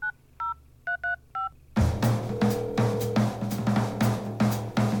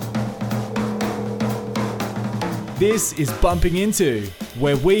This is Bumping Into,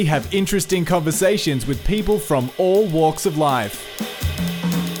 where we have interesting conversations with people from all walks of life.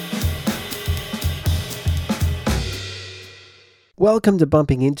 Welcome to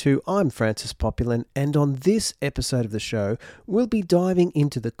Bumping Into. I'm Francis Populin, and on this episode of the show, we'll be diving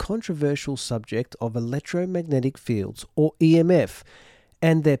into the controversial subject of electromagnetic fields, or EMF,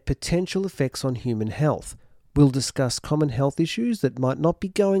 and their potential effects on human health. We'll discuss common health issues that might not be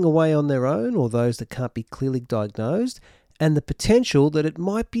going away on their own or those that can't be clearly diagnosed, and the potential that it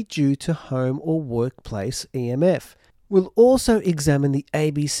might be due to home or workplace EMF. We'll also examine the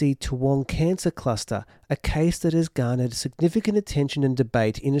ABC Toowong cancer cluster, a case that has garnered significant attention and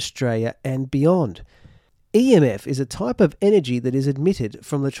debate in Australia and beyond. EMF is a type of energy that is emitted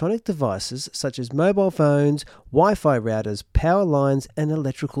from electronic devices such as mobile phones, Wi-Fi routers, power lines, and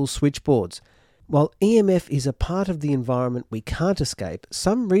electrical switchboards. While EMF is a part of the environment we can't escape,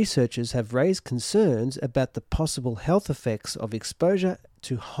 some researchers have raised concerns about the possible health effects of exposure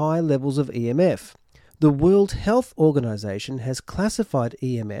to high levels of EMF. The World Health Organization has classified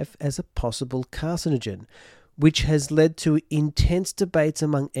EMF as a possible carcinogen, which has led to intense debates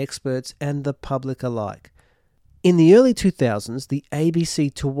among experts and the public alike. In the early 2000s, the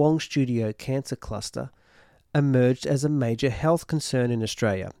ABC Toowong studio cancer cluster emerged as a major health concern in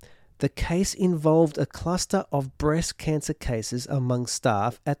Australia. The case involved a cluster of breast cancer cases among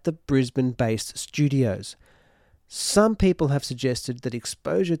staff at the Brisbane-based studios. Some people have suggested that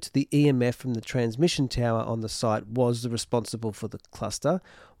exposure to the EMF from the transmission tower on the site was responsible for the cluster,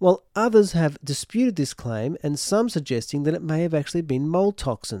 while others have disputed this claim, and some suggesting that it may have actually been mold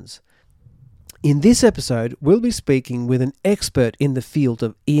toxins. In this episode, we'll be speaking with an expert in the field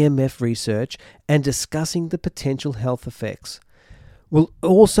of EMF research and discussing the potential health effects. We'll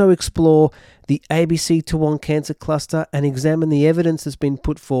also explore the ABC Toowong cancer cluster and examine the evidence that's been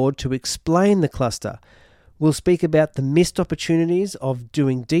put forward to explain the cluster. We'll speak about the missed opportunities of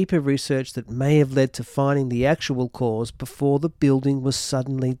doing deeper research that may have led to finding the actual cause before the building was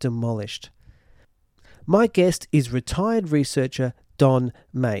suddenly demolished. My guest is retired researcher Don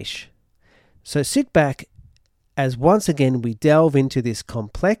Maisch. So sit back as once again we delve into this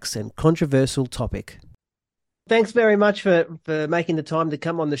complex and controversial topic. Thanks very much for making the time to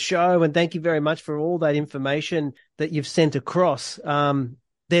come on the show, and thank you very much for all that information that you've sent across.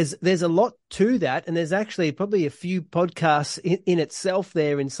 There's a lot to that, and there's actually probably a few podcasts in itself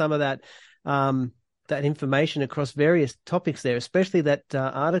there in some of that information across various topics there, especially that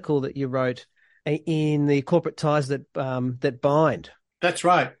article that you wrote in the Corporate Ties that Bind. That's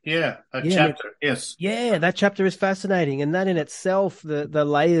right. Yeah, chapter. Yes. Yeah, that chapter is fascinating, and that in itself, the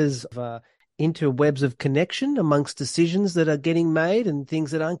layers of interwebs of connection amongst decisions that are getting made and things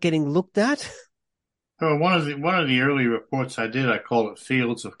that aren't getting looked at. Well, one of the early reports I did, I called it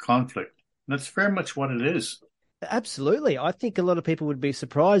fields of conflict. And that's very much what it is. Absolutely. I think a lot of people would be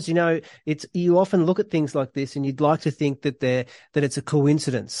surprised. You know, you often look at things like this and you'd like to think that it's a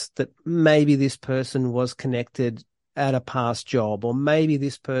coincidence that maybe this person was connected at a past job, or maybe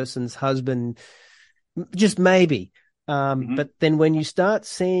this person's husband, just maybe. But then when you start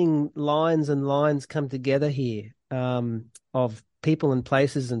seeing lines and lines come together here of people and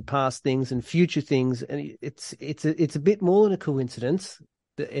places and past things and future things, and it's a bit more than a coincidence,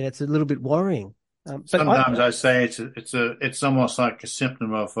 and it's a little bit worrying. Sometimes I say it's almost like a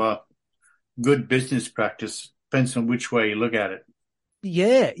symptom of good business practice. Depends on which way you look at it.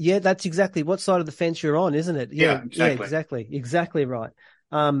 Yeah, that's exactly what side of the fence you're on, isn't it? Yeah, exactly. Yeah, exactly right.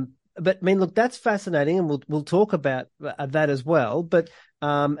 But I mean, look, that's fascinating, and we'll talk about that as well. But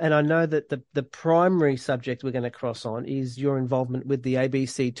and I know that the primary subject we're going to cross on is your involvement with the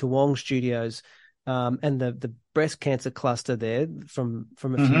ABC Toowong studios and the breast cancer cluster there from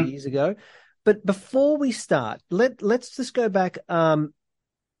a few years ago. But before we start, let's just go back.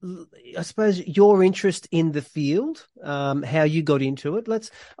 I suppose your interest in the field, how you got into it.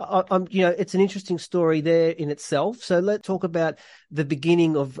 It's an interesting story there in itself. So let's talk about the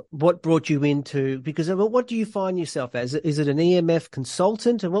beginning of what brought you into, because what do you find yourself as? Is it an EMF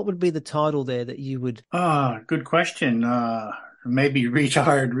consultant, and what would be the title there that you would? Good question. Maybe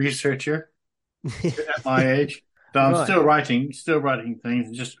retired researcher at my age. So I'm Right. still writing things,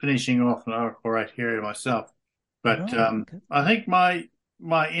 and just finishing off an article right here myself. But Okay. I think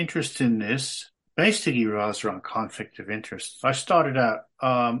my interest in this basically revolves around conflict of interest. I started out,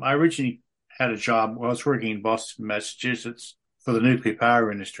 I originally had a job I was working in Boston, Massachusetts for the nuclear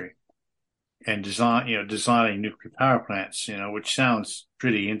power industry and designing nuclear power plants, which sounds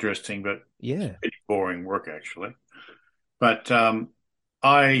pretty interesting, but Yeah. pretty boring work actually. But,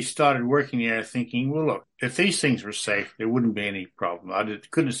 I started working there thinking, well, look, if these things were safe, there wouldn't be any problem.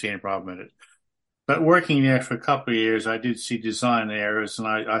 Couldn't see any problem in it. But working there for a couple of years, I did see design errors, and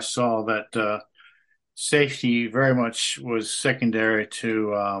I saw that safety very much was secondary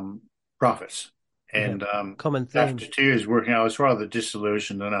to profits. Yeah. And Common after theme. 2 years working, I was rather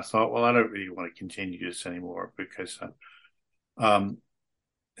disillusioned, and I thought, well, I don't really want to continue this anymore because um,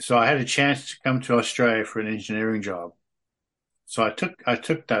 so I had a chance to come to Australia for an engineering job. So I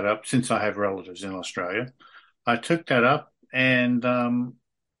took that up since I have relatives in Australia. I took that up and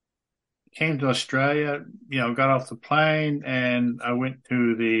came to Australia, got off the plane and I went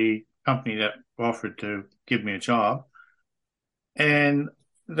to the company that offered to give me a job. And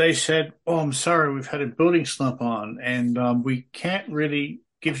they said, "Oh, I'm sorry, we've had a building slump on and we can't really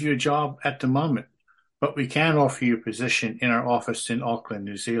give you a job at the moment, but we can offer you a position in our office in Auckland,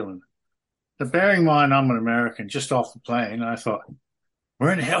 New Zealand." Now, bearing in mind I'm an American just off the plane, I thought,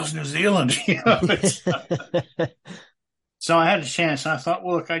 where in the hell's New Zealand? So I had a chance. And I thought,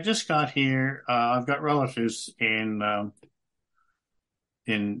 well, look, I just got here. I've got relatives in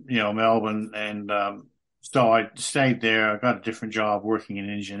Melbourne, and so I stayed there. I got a different job working in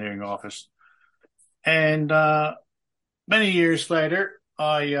an engineering office, and many years later,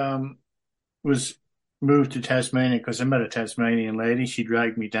 I was moved to Tasmania because I met a Tasmanian lady. She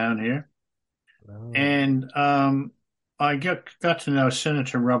dragged me down here, Oh, and I got to know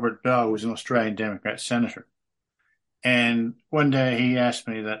Senator Robert Bell, who was an Australian Democrat senator. And one day he asked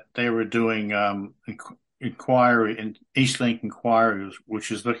me that they were doing inquiry in Eastlink Inquiry,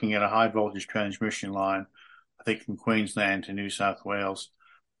 which is looking at a high voltage transmission line, I think from Queensland to New South Wales.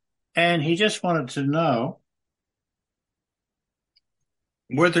 And he just wanted to know,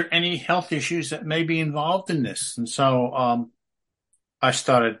 were there any health issues that may be involved in this? And so I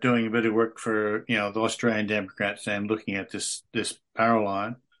started doing a bit of work for, the Australian Democrats and looking at this power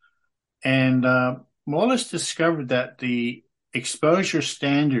line. And Wallace discovered that the exposure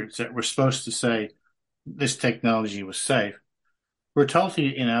standards that were supposed to say this technology was safe were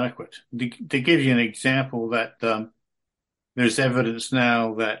totally inadequate. To give you an example, that there's evidence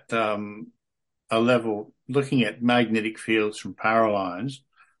now that a level looking at magnetic fields from power lines,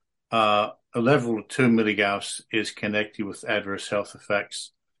 a level of 2 milligauss is connected with adverse health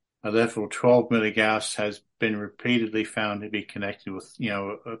effects. A level of 12 milligauss has been repeatedly found to be connected with,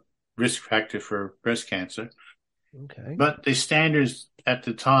 a risk factor for breast cancer. okay. But the standards at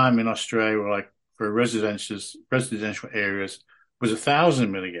the time in Australia were like for residential areas was 1,000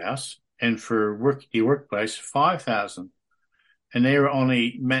 milligauss, and for the workplace 5,000, and they were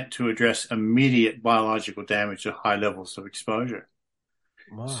only meant to address immediate biological damage to high levels of exposure.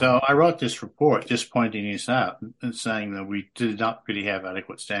 Wow. So I wrote this report just pointing this out and saying that we did not really have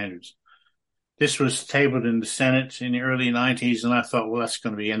adequate standards. This was tabled in the Senate in the early 90s, and I thought, well, that's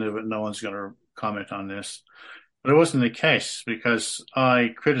going to be the end of it. No one's going to comment on this. But it wasn't the case because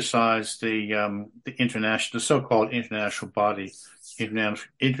I criticized the so-called international body,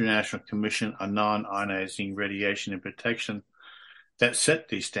 International Commission on Non-Ionizing Radiation and Protection, that set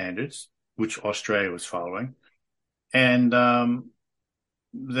these standards, which Australia was following. And one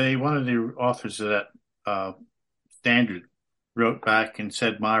of the authors of that standard wrote back and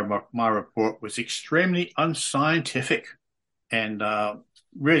said my report was extremely unscientific and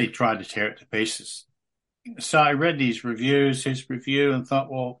really tried to tear it to pieces. So I read his review, and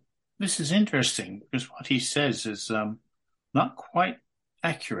thought, well, this is interesting because what he says is not quite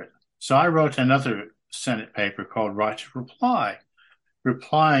accurate. So I wrote another Senate paper called Right to Reply,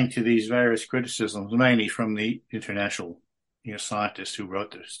 replying to these various criticisms, mainly from the international scientists who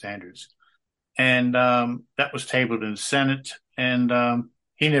wrote the standards. And that was tabled in the Senate, and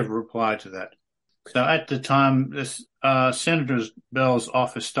he never replied to that. So at the time, this Senator Bell's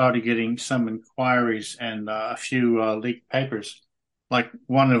office started getting some inquiries and a few leaked papers, like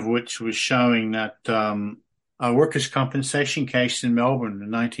one of which was showing that a workers' compensation case in Melbourne in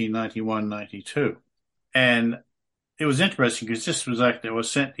 1991-92. And it was interesting because this was like there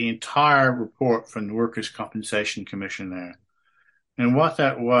was sent the entire report from the Workers' Compensation Commission there. And what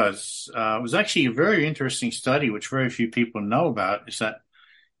that was actually a very interesting study, which very few people know about, is that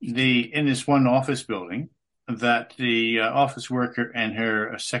in this one office building, that the office worker and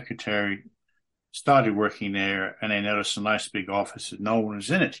her secretary started working there, and they noticed a nice big office that no one was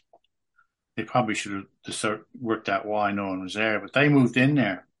in it. They probably should have just worked out why no one was there, but they moved in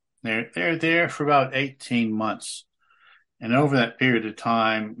there. They're there for about 18 months. And over that period of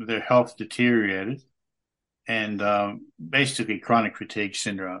time, their health deteriorated, and basically chronic fatigue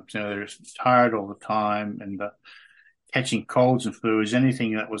syndrome. They're tired all the time and catching colds and flus.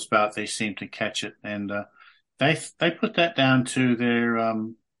 Anything that was about, they seemed to catch it. And they put that down to their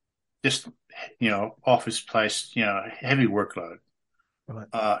just office place, heavy workload.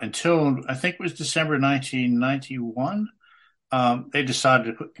 Right. Until I think it was December 1991. They decided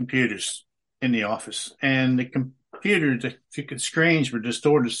to put computers in the office, and the computers, the screens were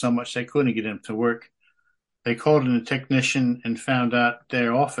distorted so much they couldn't get them to work. They called in a technician and found out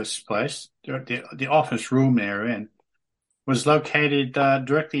their office place, the office room they're in, was located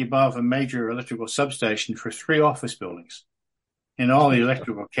directly above a major electrical substation for 3 office buildings. And all the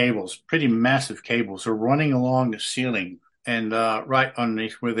electrical cables, pretty massive cables, are running along the ceiling and right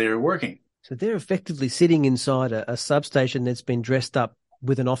underneath where they're working. So they're effectively sitting inside a substation that's been dressed up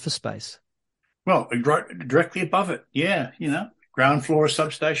with an office space. Well, directly above it. Yeah, ground floor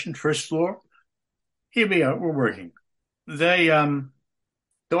substation, first floor. Here we are, we're working. The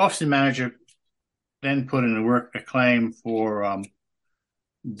office manager then put in a claim for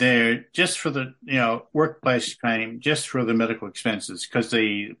just for the workplace claim, just for the medical expenses, because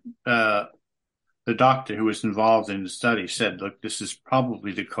the doctor who was involved in the study said, look, this is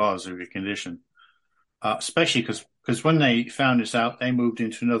probably the cause of your condition. Especially because when they found this out, they moved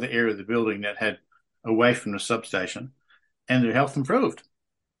into another area of the building that had away from the substation, and their health improved.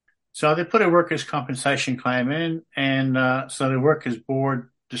 So they put a workers' compensation claim in, and so the workers' board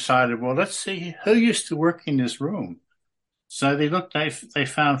decided, well, let's see who used to work in this room. So they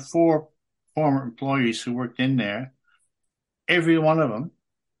found 4 former employees who worked in there. Every one of them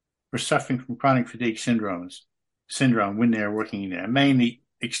were suffering from chronic fatigue syndrome when they were working in there, mainly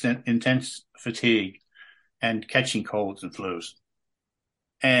intense fatigue and catching colds and flus.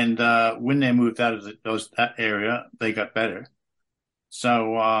 And when they moved out of that area, they got better.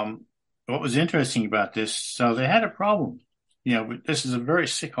 So what was interesting about this, so they had a problem. This is a very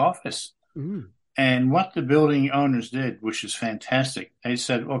sick office. Mm. And what the building owners did, which is fantastic, they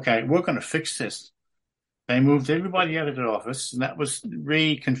said, okay, we're going to fix this. They moved everybody out of the office, and that was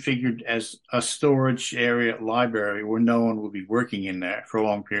reconfigured as a storage area library where no one will be working in there for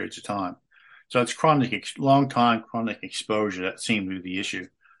long periods of time. So it's long-time chronic exposure that seemed to be the issue.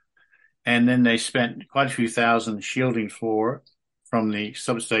 And then they spent quite a few thousand shielding floor from the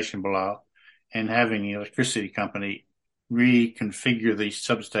substation below and having the electricity company reconfigure the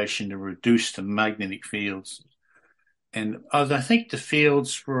substation to reduce the magnetic fields. And I think the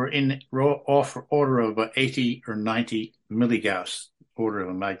fields were in order of about 80 or 90 milligauss, order of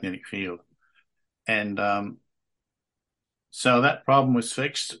a magnetic field. And so that problem was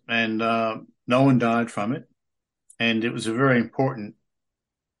fixed, and no one died from it. And it was a very important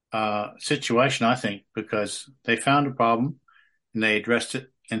situation, I think, because they found a problem and they addressed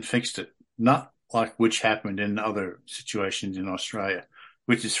it and fixed it, not like which happened in other situations in Australia,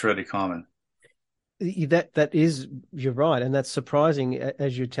 which is fairly common. That is, you're right, and that's surprising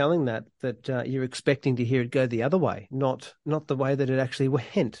as you're telling that you're expecting to hear it go the other way, not the way that it actually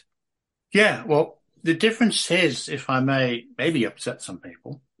went. Yeah, well, the difference is, if I may maybe upset some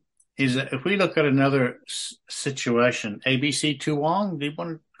people, is that if we look at another situation, ABC Toowong, do you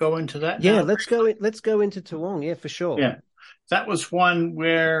want to go into that? Yeah, now? let's go into Toowong, yeah, for sure. Yeah, that was one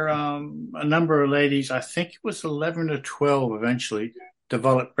where a number of ladies, I think it was 11 or 12 eventually,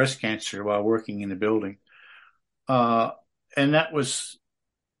 developed breast cancer while working in the building. And that was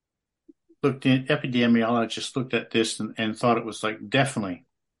epidemiologists looked at this and thought it was like definitely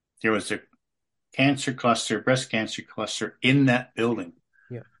there was a breast cancer cluster in that building.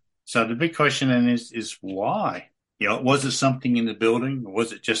 Yeah. So the big question then is why? Was it something in the building, or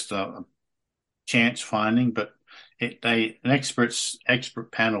was it just a chance finding? But an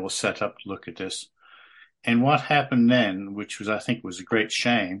expert panel was set up to look at this. And what happened then, which I think was a great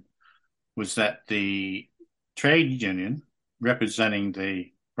shame, was that the trade union representing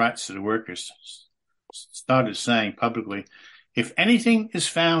the rights of the workers started saying publicly, if anything is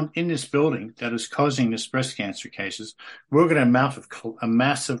found in this building that is causing this breast cancer cases, we're going to mount a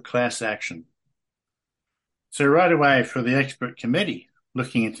massive class action. So right away for the expert committee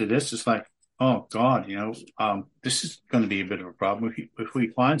looking into this, it's like, oh God, this is going to be a bit of a problem. If we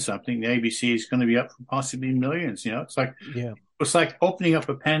find something, the ABC is going to be up for possibly millions. It's like opening up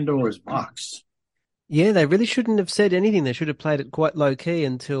a Pandora's box. Yeah, they really shouldn't have said anything. They should have played it quite low key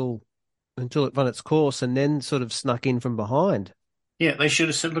until it run its course, and then sort of snuck in from behind. Yeah, they should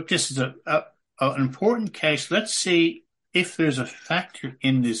have said, look, this is an important case. Let's see if there's a factor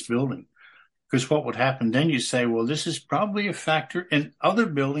in this building. Because what would happen then, you say, well, this is probably a factor in other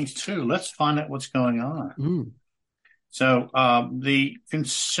buildings too. Let's find out what's going on. Mm. So the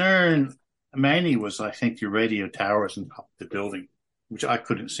concern mainly was, I think, the radio towers on top of the building, which I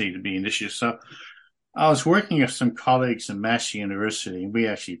couldn't see to be an issue. So I was working with some colleagues in Massey University, and we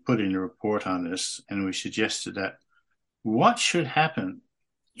actually put in a report on this, and we suggested that what should happen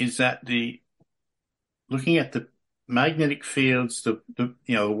is that looking at the magnetic fields, the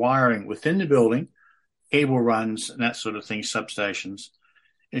wiring within the building, cable runs, and that sort of thing, substations.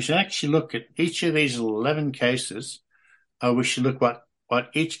 You should actually look at each of these 11 cases. We should look what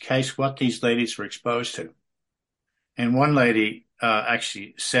these ladies were exposed to. And one lady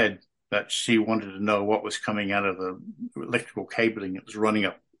actually said that she wanted to know what was coming out of the electrical cabling that was running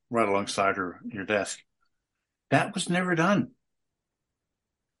up right alongside her desk. That was never done.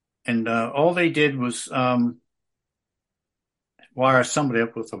 And all they did was wire somebody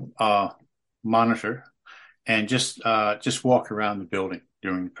up with a monitor and just walk around the building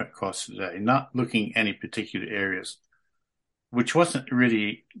during the course of the day, not looking any particular areas, which wasn't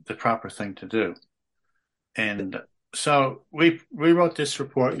really the proper thing to do. And so we wrote this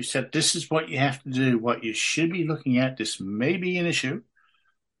report. We said, this is what you have to do, what you should be looking at. This may be an issue.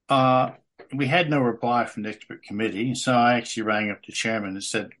 We had no reply from the expert committee. So I actually rang up the chairman and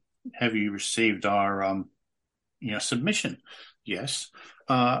said, have you received our, submission? Yes.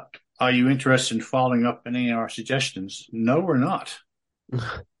 Are you interested in following up any of our suggestions? No, we're not.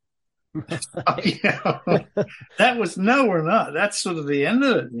 That was no, we're not. That's sort of the end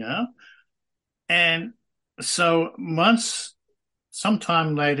of it, And so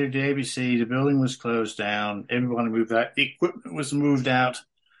sometime later, the ABC, the building was closed down. Everyone moved out. The equipment was moved out.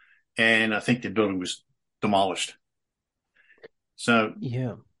 And I think the building was demolished. So,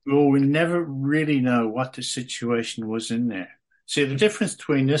 well, we never really know what the situation was in there. See, the difference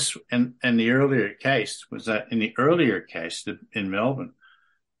between this and the earlier case was that in the earlier case in Melbourne,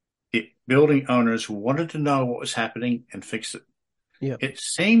 the building owners wanted to know what was happening and fix it. Yeah. It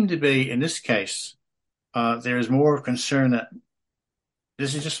seemed to be, in this case, there is more of concern that,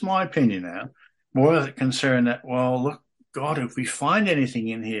 this is just my opinion now, more of a concern that, well, look, God, if we find anything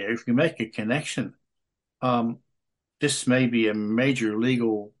in here, if we make a connection, this may be a major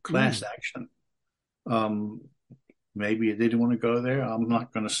legal class action. Maybe they didn't want to go there. I'm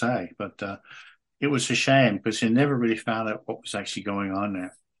not going to say, but it was a shame because you never really found out what was actually going on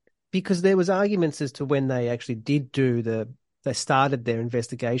there. Because there was arguments as to when they actually did they started their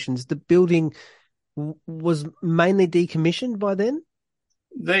investigations. The building was mainly decommissioned by then?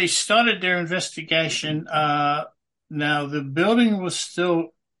 They started their investigation. Now the building was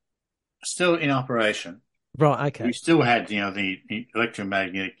still in operation. Right. Okay. We still had, the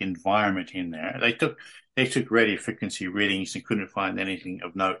electromagnetic environment in there. They took radio frequency readings and couldn't find anything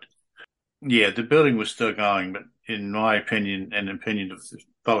of note. Yeah, the building was still going, but in my opinion and the opinion of the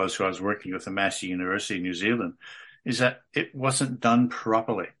fellows who I was working with at Massey University in New Zealand, is that it wasn't done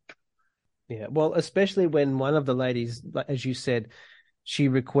properly. Yeah, well, especially when one of the ladies, as you said, she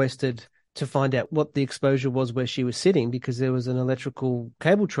requested to find out what the exposure was where she was sitting because there was an electrical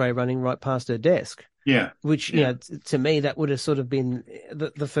cable tray running right past her desk. Yeah. Which, to me, that would have sort of been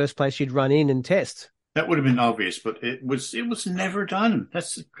the first place you'd run in and test. That would have been obvious, but it was never done.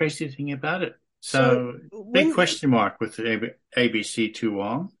 That's the crazy thing about it. So big question mark with the ABC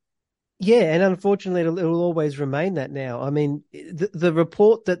Toowong. Yeah, and unfortunately, it'll always remain that now. I mean, the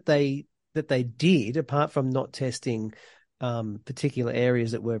report that they did, apart from not testing particular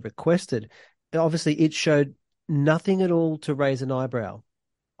areas that were requested, obviously it showed nothing at all to raise an eyebrow.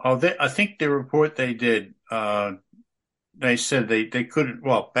 Oh, I think the report they did, they said they couldn't,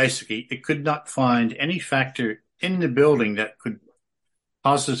 well, basically, it could not find any factor in the building that could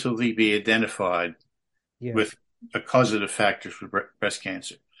positively be identified with a causative factor for breast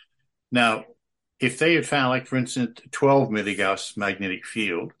cancer. Now, if they had found, like, for instance, 12 milligauss magnetic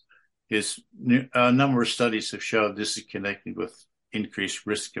field, a number of studies have showed this is connected with increased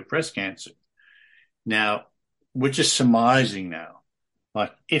risk of breast cancer. Now, we're just surmising now,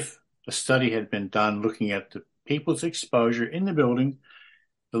 like if a study had been done looking at the people's exposure in the building,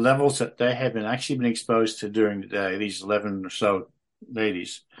 the levels that they had actually been exposed to during the day, these 11 or so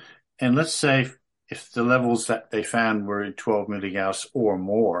ladies, and let's say if the levels that they found were in 12 milligauss or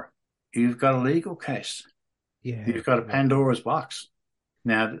more, you've got a legal case. Yeah, you've got a Pandora's box.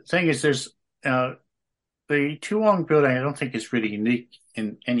 Now, the thing is, there's the Toowong building, I don't think is really unique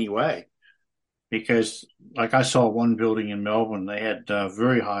in any way because, like, I saw one building in Melbourne, they had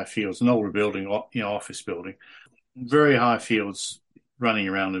very high fields, an older building, office building, very high fields running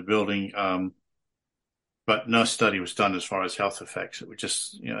around the building, but no study was done as far as health effects. It was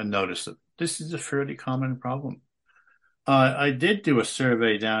just, notice that this is a fairly common problem. I did do a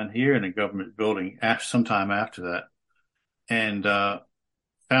survey down here in a government building sometime after that, and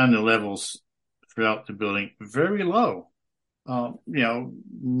found the levels throughout the building very low.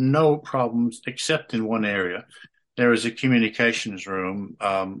 No problems except in one area. There was a communications room,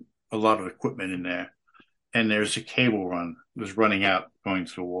 a lot of equipment in there, and there's a cable run that was running out going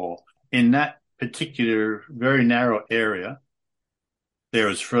through the wall. In that particular very narrow area, there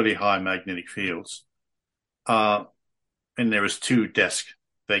was fairly high magnetic fields. And there was two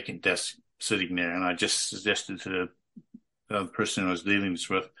vacant desks sitting there. And I just suggested to the person I was dealing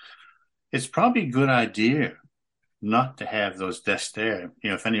with, it's probably a good idea not to have those desks there.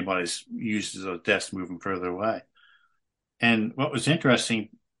 If anybody uses those desks, moving further away. And what was interesting,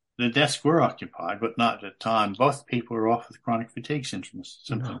 the desks were occupied, but not at the time. Both people were off with chronic fatigue symptoms.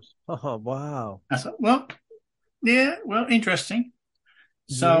 Oh, wow. I thought, well, interesting.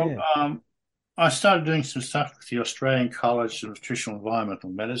 So Yeah. I started doing some stuff with the Australian College of Nutritional Environmental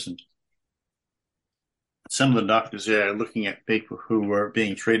Medicine. Some of the doctors there are looking at people who were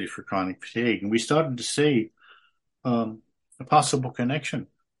being treated for chronic fatigue, and we started to see a possible connection.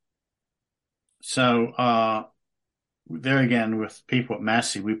 So there again, with people at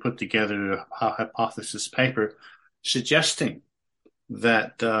Massey, we put together a hypothesis paper suggesting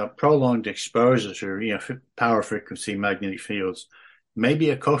that prolonged exposure to power frequency magnetic fields may be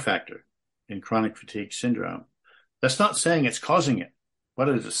a cofactor in chronic fatigue syndrome. That's not saying it's causing it. What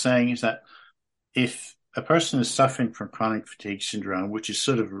it is saying is that if a person is suffering from chronic fatigue syndrome, which is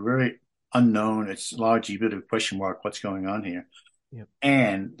sort of very unknown, it's largely a bit of a question mark what's going on here, Yep.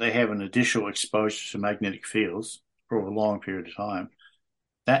 and they have an additional exposure to magnetic fields for a long period of time,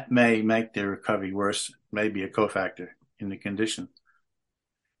 that may make their recovery worse, may be a cofactor in the condition.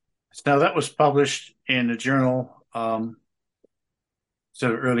 So that was published in a journal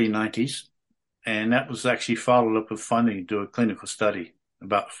early 90s, and that was actually followed up with funding to do a clinical study.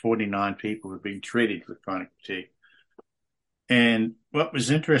 About 49 people were being treated with chronic fatigue. And what was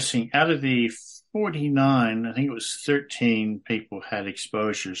interesting, out of the 49, I think it was 13 people had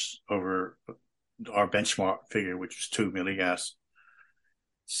exposures over our benchmark figure, which was 2 milligas.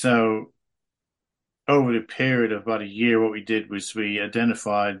 So over the period of about a year, what we did was we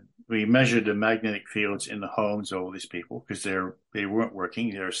measured the magnetic fields in the homes of all these people because they weren't working,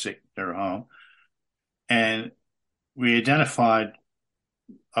 they were sick, they were home. And we identified,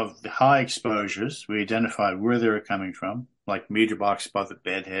 of the high exposures, we identified where they were coming from, like meter box by the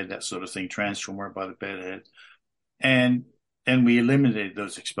bedhead, that sort of thing, transformer by the bedhead. And we eliminated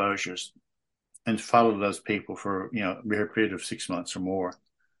those exposures and followed those people for, a period of 6 months or more.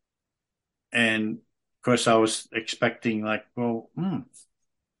 And of course, I was expecting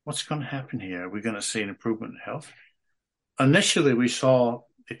what's going to happen here? Are we going to see an improvement in health? Initially, we saw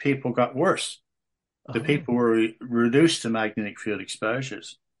the people got worse. The people were reduced to magnetic field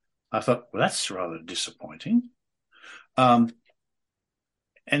exposures. I thought, well, that's rather disappointing. And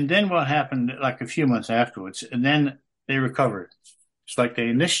then what happened, like a few months afterwards, and then they recovered. It's like they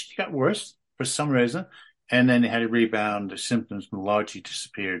initially got worse for some reason, and then they had a rebound. The symptoms largely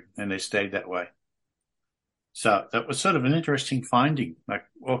disappeared, and they stayed that way. So that was sort of an interesting finding. Like,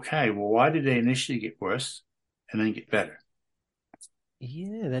 okay, well, why did they initially get worse and then get better?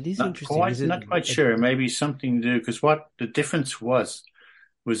 Yeah, that is interesting. Not quite sure. Maybe something to do, because what the difference was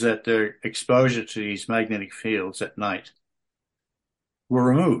that their exposure to these magnetic fields at night were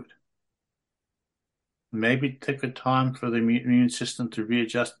removed. Maybe it took a time for the immune system to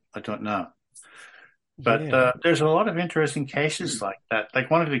readjust. I don't know. But there's a lot of interesting cases like that.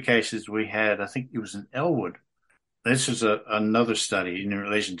 Like one of the cases we had, I think it was in Elwood. This is another study in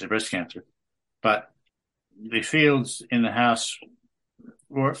relation to breast cancer. But the fields in the house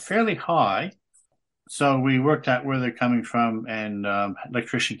were fairly high. So we worked out where they're coming from, and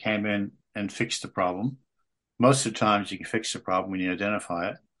electrician came in and fixed the problem. Most of the times you can fix the problem when you identify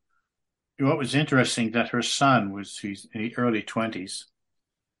it. What was interesting, that her son he's in the early 20s.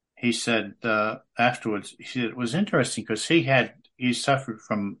 He said afterwards, it was interesting because he suffered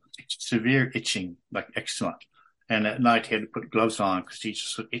from severe itching, like eczema. And at night he had to put gloves on because he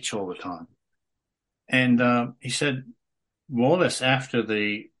just would itch all the time. And he said, more or less after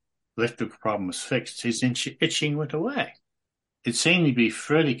the electrical problem was fixed, his itching went away. It seemed to be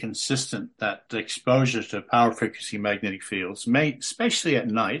fairly consistent that the exposure to power frequency magnetic fields, especially at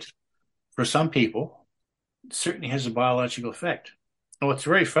night, for some people, certainly has a biological effect. And what's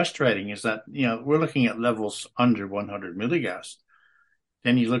very frustrating is that, we're looking at levels under 100 milligas.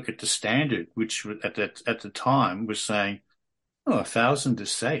 Then you look at the standard, which at the time was saying, 1,000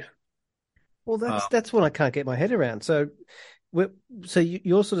 is safe. Well, that's what I can't get my head around. So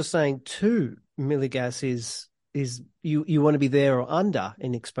you're sort of saying 2 milligas is you want to be there or under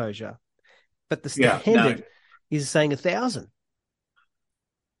in exposure, but the standard is saying 1,000.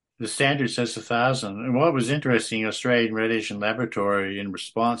 The standard says 1,000. And what was interesting, Australian Radiation Laboratory, in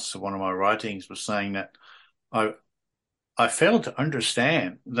response to one of my writings, was saying that I failed to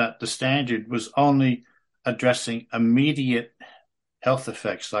understand that the standard was only addressing immediate health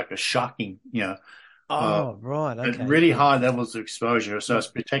effects, like a shocking, Oh, right. at Okay. really Yep. high levels of exposure. So Yep.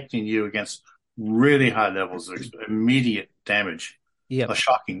 it's protecting you against really high levels of immediate damage. Yep. A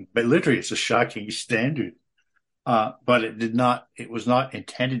shocking, but literally it's a shocking standard. But it was not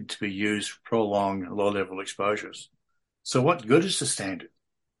intended to be used for prolonged low level exposures. So what good is the standard?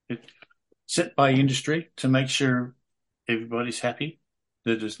 It's set by industry to make sure everybody's happy,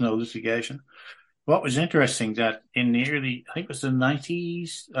 that there's no litigation. What was interesting that in the early, I think it was the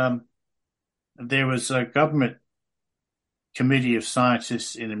 90s, there was a government committee of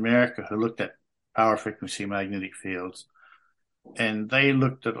scientists in America who looked at power frequency magnetic fields, and they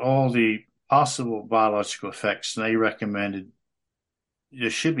looked at all the possible biological effects, and they recommended there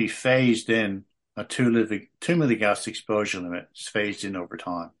should be phased in a 2 milligauss exposure limit, phased in over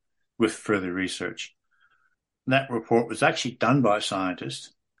time with further research. And that report was actually done by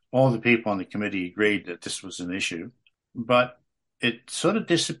scientists. All the people on the committee agreed that this was an issue, but it sort of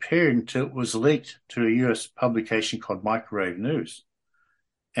disappeared until it was leaked to a US publication called Microwave News.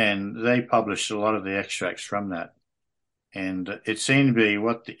 And they published a lot of the extracts from that. And it seemed to be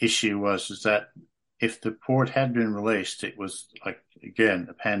what the issue was is that if the report had been released, it was like, again,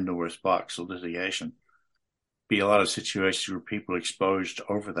 a Pandora's box of litigation. Be a lot of situations where people exposed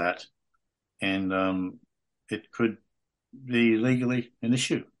over that, and it could be legally an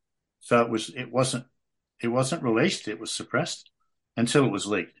issue. So it wasn't released. It was suppressed until it was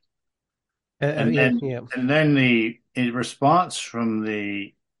leaked. And Yeah. then, Yeah. and then the response from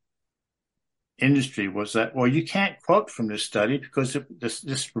the industry was that, well, you can't quote from this study because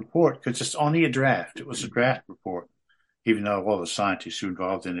this report, because it's only a draft. It was a draft report, even though all the scientists who were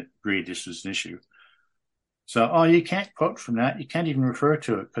involved in it agreed this was an issue. So, you can't quote from that. You can't even refer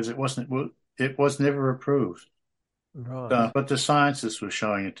to it because it was never approved. Right. But the scientists were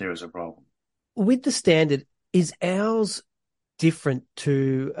showing that there was a problem. With the standard, is ours different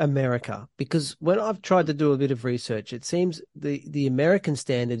to America? Because when I've tried to do a bit of research, it seems the American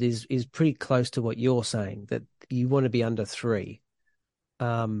standard is pretty close to what you're saying, that you want to be under 3.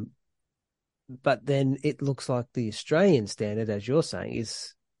 But then it looks like the Australian standard, as you're saying,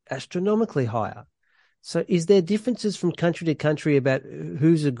 is astronomically higher. So is there differences from country to country about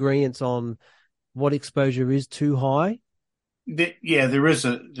whose agreements on what exposure is too high? Yeah, there is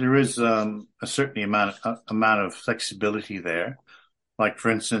a certain amount of flexibility there. Like for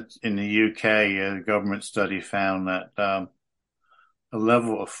instance, in the UK, a government study found that a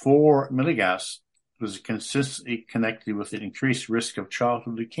level of 4 milligauss was consistently connected with an increased risk of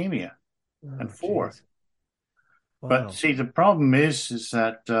childhood leukemia, and Oh, 4. geez. But Wow. see, the problem is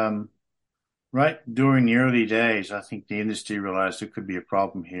that right during the early days, I think the industry realized there could be a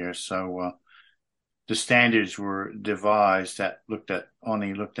problem here. So the standards were devised that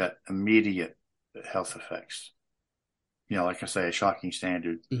only looked at immediate health effects. Like I say, a shocking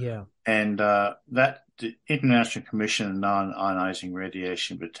standard. Yeah. And that the International Commission on Non-Ionizing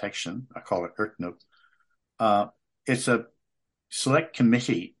Radiation Protection, I call it IRCNP, it's a select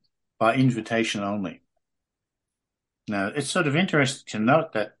committee by invitation only. Now, it's sort of interesting to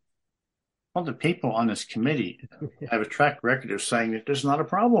note that all the people on this committee have a track record of saying that there's not a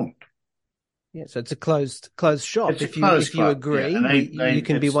problem. Yeah, so it's a closed shop. It's a If you closed club, yeah, agree, and you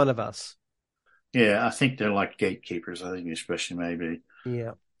can be one of us. yeah, I think they're like gatekeepers. I think especially maybe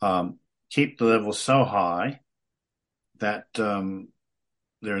Yeah. keep the level so high that there'll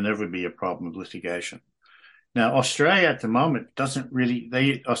never be a problem with litigation. Now, Australia at the moment doesn't really.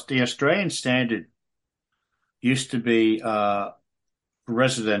 The Australian standard used to be for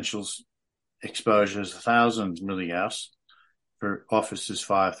residential exposures 1,000 milligauss, for offices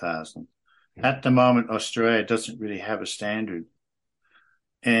 5,000. At the moment, Australia doesn't really have a standard,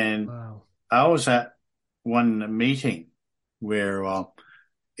 and Wow. I was at one meeting where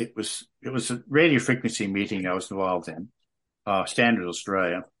it was a radio frequency meeting I was involved in, Standard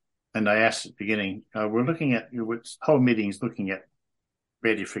Australia, and I asked at the beginning, we're looking at this whole meeting is looking at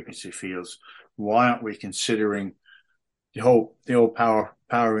radio frequency fields. Why aren't we considering the old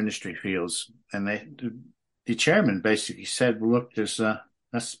power industry fields? And the chairman basically said, well, look, that's a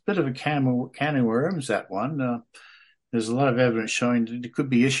bit of a can of worms, that one. There's a lot of evidence showing that there could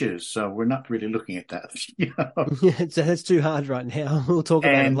be issues, so we're not really looking at that. Yeah, so that's too hard right now. We'll talk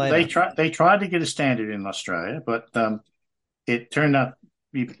about it And later. they tried to get a standard in Australia, but it turned out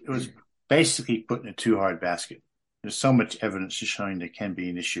it was basically put in a too hard basket. There's so much evidence showing there can be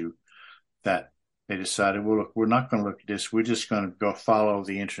an issue that they decided, well, look, we're not going to look at this. We're just going to go follow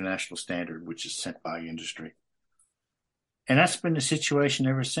the international standard, which is set by industry. And that's been the situation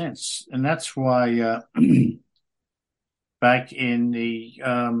ever since. And that's why back in the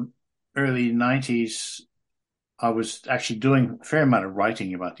early 90s, I was actually doing a fair amount of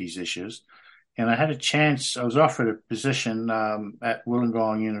writing about these issues. And I had a chance, I was offered a position at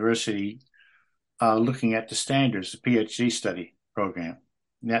Wollongong University looking at the standards, the PhD study program.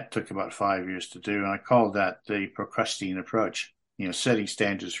 And that took about 5 years to do. And I called that the Procrustean approach, setting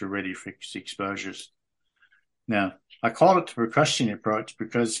standards for radio frequency exposures. Now, I called it the Procrustean approach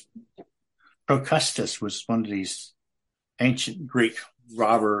because Procrustes was one of these ancient Greek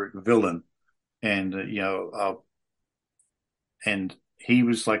robber villain. And, and he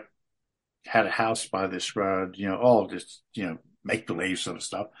was like, had a house by this road, all this, make believe sort of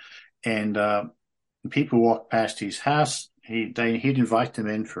stuff. And people walked past his house. He'd invite them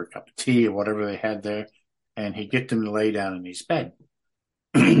in for a cup of tea or whatever they had there, and he'd get them to lay down in his bed.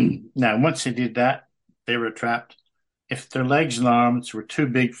 Now, once they did that, they were trapped. If their legs and arms were too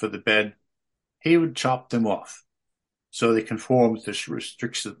big for the bed, he would chop them off so they conformed to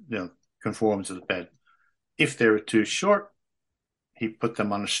restrictions, conform to the bed. If they were too short, he put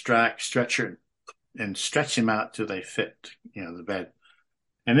them on a stretcher and stretch them out till they fit, the bed.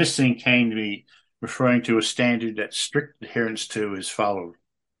 And this thing came to be referring to a standard that strict adherence to is followed.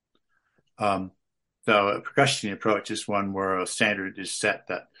 So a Procrustean approach is one where a standard is set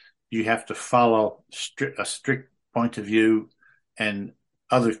that you have to follow a strict point of view, and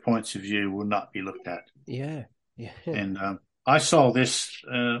other points of view will not be looked at. Yeah. And I saw this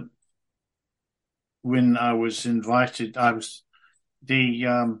when I was invited.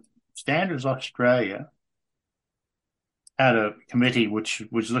 The Standards Australia had a committee which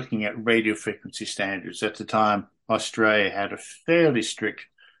was looking at radio frequency standards. At the time, Australia had a fairly strict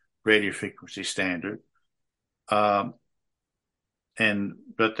radio frequency standard, but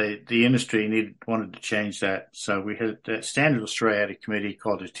the industry wanted to change that. So we had the Standards Australia had a committee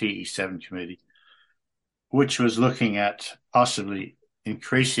called the TE7 committee, which was looking at possibly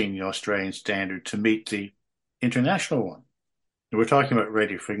increasing the Australian standard to meet the international one. And we're talking about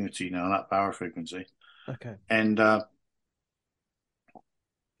radio frequency now, not power frequency. Okay. And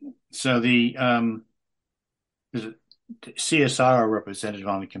so the CSIRO representative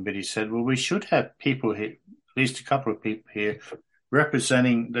on the committee said, well, we should have people here, at least a couple of people here,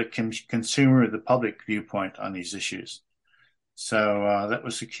 representing the consumer, the public viewpoint on these issues. So that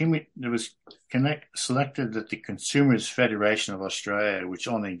was selected that the Consumers Federation of Australia, which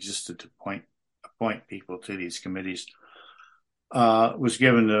only existed to appoint people to these committees, was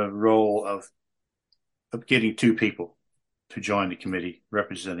given the role of getting two people to join the committee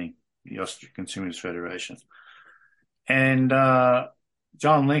representing the Austrian Consumers Federation. And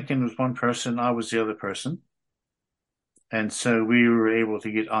John Lincoln was one person, I was the other person. And so we were able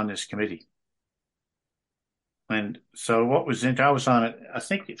to get on this committee. And so I was on it, I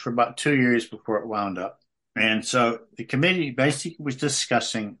think, for about 2 years before it wound up. And so the committee basically was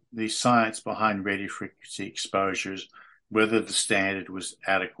discussing the science behind radio frequency exposures, whether the standard was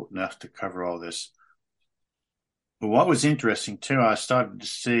adequate enough to cover all this. But what was interesting too, I started to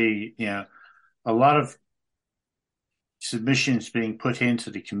see, a lot of submissions being put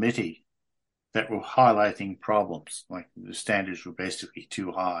into the committee that were highlighting problems, like the standards were basically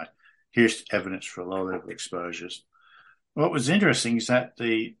too high. Here's evidence for low-level exposures. What was interesting is that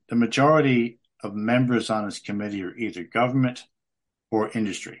the majority of members on this committee are either government or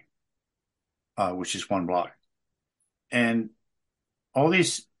industry, which is one block. And all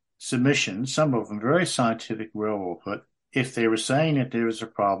these submissions, some of them very scientific, well put, if they were saying that there was a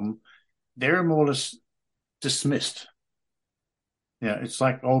problem, they were more or less dismissed. It's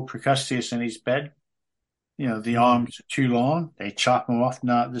like old Procrusteus in his bed. The arms are too long. They chop them off.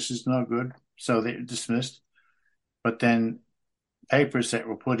 No, this is no good. So they're dismissed. But then papers that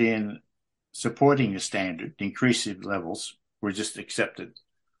were put in supporting the standard, the increasing levels, were just accepted.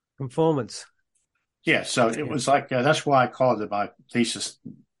 Conformance. Yeah, so it was like, that's why I called it my thesis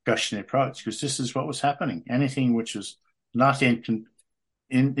discussion approach, because this is what was happening. Anything which was not in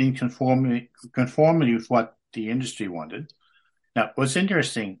conformity with what the industry wanted. Now, what's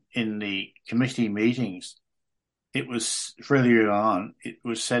interesting in the committee meetings, it was further on, it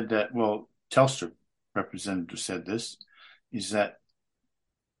was said that, well, Telstra representative said this, is that,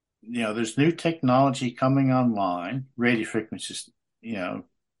 there's new technology coming online, radio frequencies,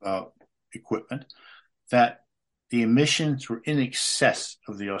 equipment, that the emissions were in excess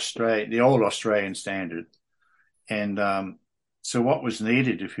of the old Australian standard. And so what was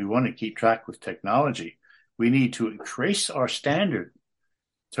needed, if we want to keep track with technology, we need to increase our standard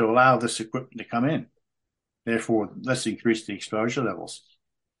to allow this equipment to come in. Therefore, let's increase the exposure levels.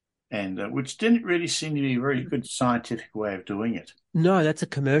 And which didn't really seem to be a very good scientific way of doing it. No, that's a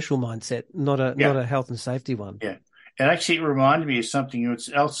commercial mindset, not a health and safety one. Yeah. And actually, it reminded me of something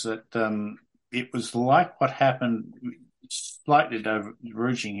else that it was like what happened, slightly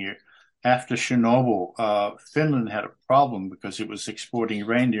diverging here. After Chernobyl, Finland had a problem because it was exporting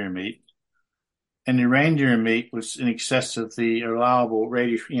reindeer meat, and the reindeer meat was in excess of the allowable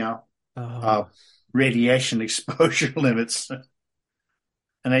Oh, radiation exposure limits.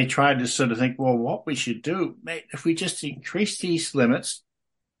 And they tried to sort of think, well, what we should do, mate, if we just increase these limits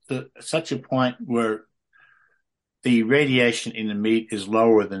to such a point where the radiation in the meat is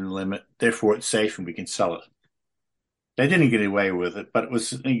lower than the limit, therefore it's safe and we can sell it. They didn't get away with it, but it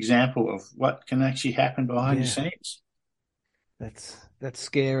was an example of what can actually happen behind the yeah. scenes. That's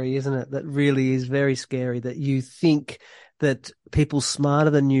scary, isn't it? That really is very scary that you think that people smarter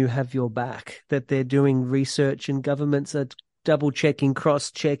than you have your back, that they're doing research and governments are double checking,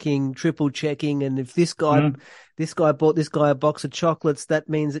 cross checking, triple checking. And if this guy bought this guy a box of chocolates, that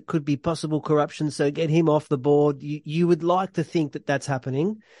means it could be possible corruption. So get him off the board. You would like to think that that's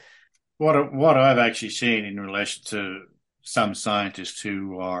happening. What I've actually seen in relation to some scientists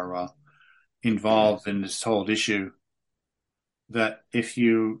who are involved in this whole issue, that if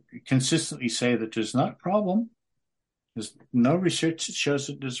you consistently say that there's not a problem, there's no research that shows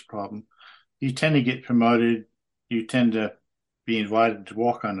that there's a problem, you tend to get promoted. You tend to be invited to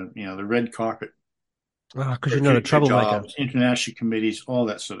walk on the red carpet Because for you're not a future troublemaker. jobs, international committees, all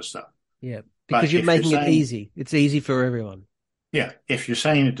that sort of stuff. Yeah, because But you're if you're making it saying, easy. It's easy for everyone. yeah, if you're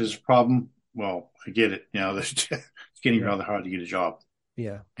saying that there's a problem, well, I get it. It's getting Yeah, rather hard to get a job.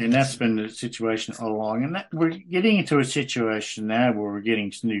 yeah. And that's been the situation all along. And we're getting into a situation now where we're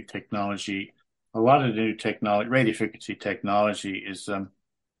getting some new technology. A lot of the new technology, radio frequency technology, is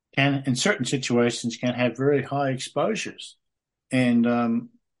can in certain situations can have very high exposures, and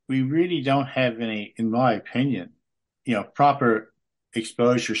we really don't have any, in my opinion, proper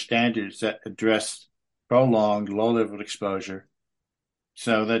exposure standards that address prolonged low-level exposure.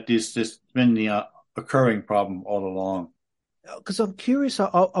 So that is just been the occurring problem all along. Because I'm curious,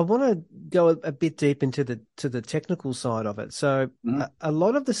 I want to go a bit deep into the technical side of it. So Mhm. a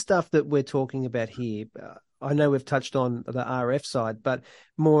lot of the stuff that we're talking about here, I know we've touched on the RF side, but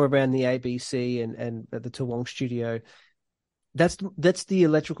more around the ABC and the Toowong studio. That's the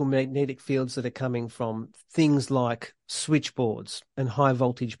electrical magnetic fields that are coming from things like switchboards and high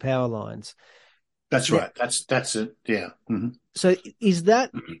voltage power lines. That's Now, right. That's it. Yeah. Mhm. so is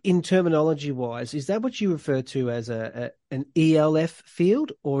that, in terminology wise, is that what you refer to as an ELF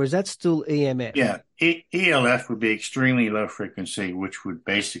field, or is that still EMF? Yeah. ELF would be extremely low frequency, which would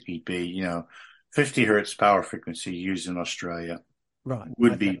basically be, 50 hertz power frequency used in Australia Right.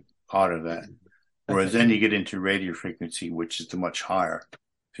 would Okay. be part of that. Whereas Okay. then you get into radio frequency, which is the much higher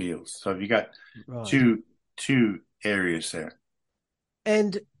fields. So you got Right. two areas there.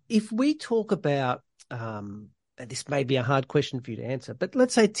 And if we talk about, and this may be a hard question for you to answer, but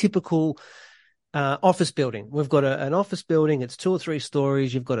let's say typical office building. We've got an office building. It's 2 or 3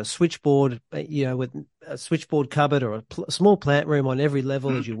 stories. You've got a switchboard, with a switchboard cupboard or a small plant room on every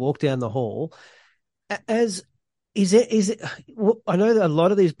level as you walk down the hall. As is it? I know that a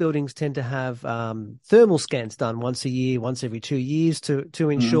lot of these buildings tend to have thermal scans done once a year, once every 2 years to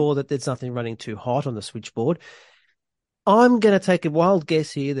Mhm. ensure that there's nothing running too hot on the switchboard. I'm going to take a wild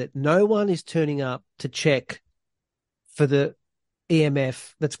guess here that no one is turning up to check for the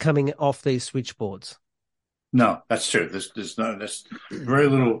EMF that's coming off these switchboards. No, that's true. There's very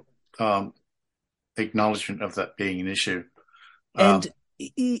little acknowledgement of that being an issue. And Um,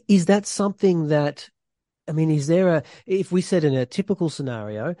 is that something that, I mean, if we said in a typical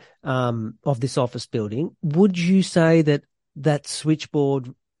scenario of this office building, would you say that that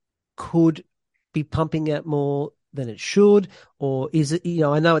switchboard could be pumping out more than it should? Or is it,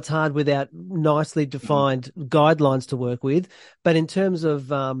 I know it's hard without nicely mhm. defined guidelines to work with, but in terms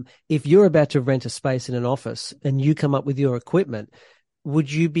of if you're about to rent a space in an office and you come up with your equipment,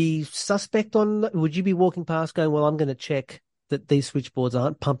 would you be would you be walking past going, well, I'm going to check that these switchboards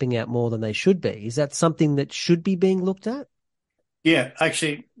aren't pumping out more than they should be? Is that something that should be being looked at? Yeah,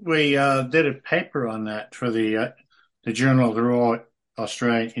 actually, we did a paper on that for the Journal of the Royal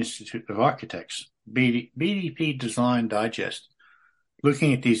Australian Institute of Architects, BDP Design Digest,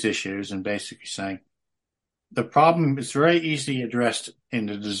 looking at these issues and basically saying the problem is very easily addressed in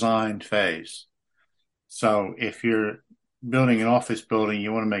the design phase. So if you're building an office building,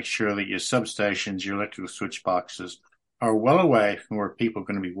 you want to make sure that your substations, your electrical switch boxes are well away from where people are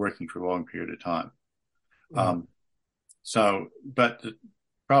going to be working for a long period of time. Right. Um, but the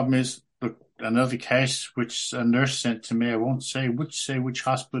problem is, look, another case which a nurse sent to me, I won't say which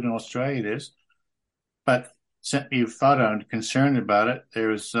hospital in Australia it is, but sent me a photo and concerned about it.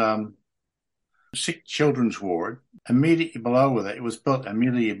 There's sick children's ward. Immediately below it was built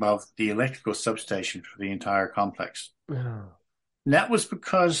immediately above the electrical substation for the entire complex. Oh. And that was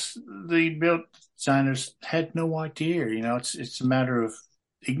because the built designers had no idea. It's a matter of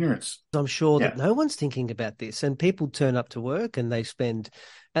ignorance. I'm sure Yeah. that no one's thinking about this, and people turn up to work and they spend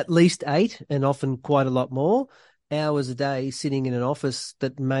at least 8 and often quite a lot more hours a day sitting in an office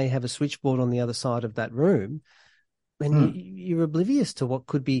that may have a switchboard on the other side of that room, and you're oblivious to what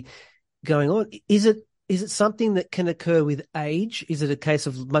could be going on. Is it something that can occur with age? Is it a case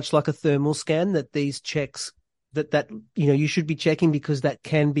of much like a thermal scan that these checks that you should be checking because that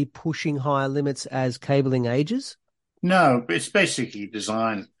can be pushing higher limits as cabling ages? No, it's basically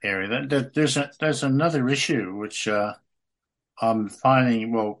design area. There's another issue which I'm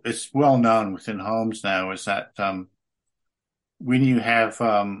finding. Well, it's well known within homes now is that when you have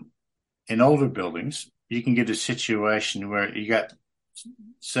in older buildings, you can get a situation where you got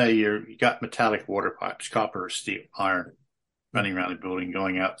metallic water pipes, copper or steel, iron, running around the building,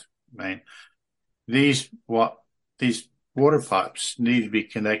 going out the main. These water pipes need to be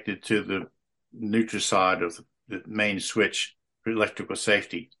connected to the neutral side of the main switch for electrical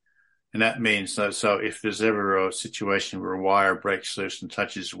safety. And that means so if there's ever a situation where a wire breaks loose and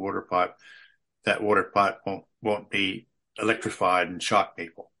touches the water pipe, that water pipe won't be electrified and shock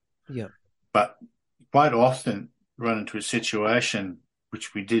people. Yeah. But quite often run into a situation,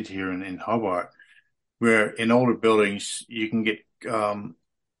 which we did here in Hobart, where in older buildings you can get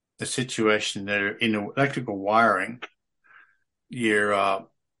a situation that in electrical wiring, your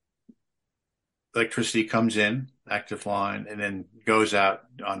electricity comes in, active line, and then goes out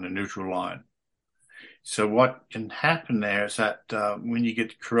on the neutral line. So what can happen there is that when you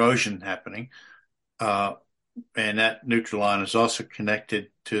get corrosion happening, and that neutral line is also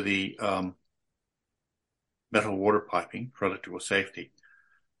connected to the metal water piping for electrical safety,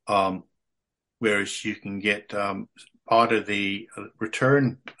 whereas you can get part of the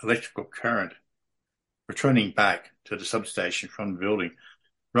return electrical current returning back to the substation from the building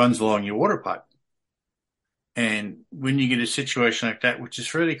runs along your water pipe. And when you get a situation like that, which is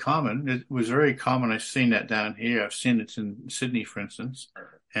fairly common, it was very common. I've seen that down here. I've seen it in Sydney, for instance,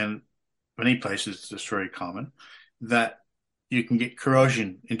 and many places it's very common that you can get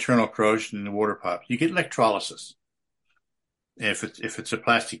corrosion, internal corrosion in the water pipe. You get electrolysis. If it's a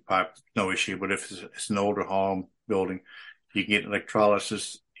plastic pipe, no issue. But if it's an older home building, you can get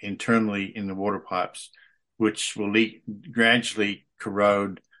electrolysis internally in the water pipes, which will gradually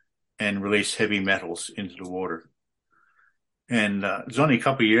corrode and release heavy metals into the water. And it was only a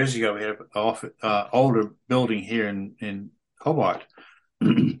couple of years ago we had an older building here in Hobart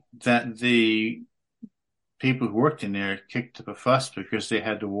that the people who worked in there kicked up a fuss because they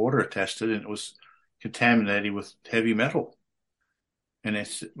had the water tested and it was contaminated with heavy metal. And they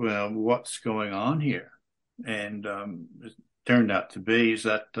said, well, what's going on here? And it turned out to be is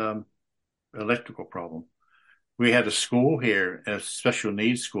that electrical problem. We had a school here, a special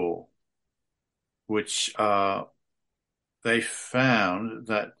needs school, which they found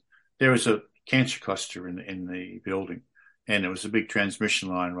that there was a cancer cluster in the building, and there was a big transmission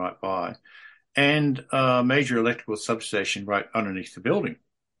line right by, and a major electrical substation right underneath the building.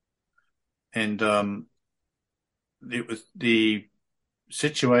 And the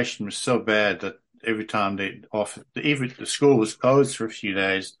situation was so bad that every time even the school was closed for a few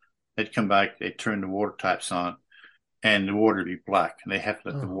days, they'd come back, they'd turn the water taps on, and the water would be black, and they have to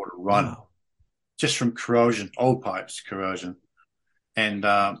let the water run just from corrosion, old pipes corrosion. And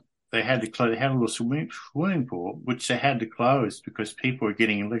they had a little swimming pool, which they had to close because people were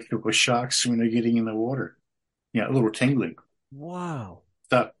getting electrical shocks when they're getting in the water. A little tingling. Wow.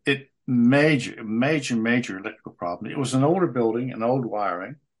 So major electrical problem. It was an older building, an old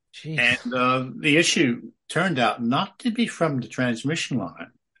wiring. Jeez. And the issue turned out not to be from the transmission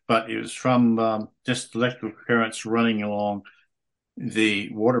line, but it was from just electrical currents running along the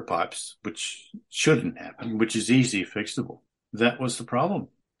water pipes, which shouldn't happen, which is easily fixable. That was the problem.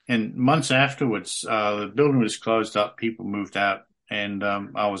 And months afterwards, the building was closed up, people moved out, and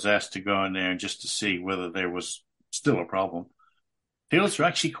I was asked to go in there just to see whether there was still a problem. Fields are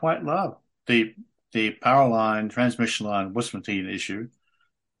actually quite low. The power line, transmission line wasn't an issue.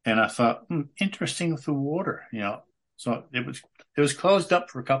 And I thought, interesting with the water, So it was closed up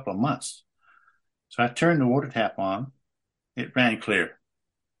for a couple of months. So I turned the water tap on. It ran clear.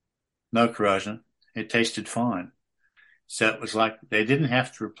 No corrosion. It tasted fine. So it was like they didn't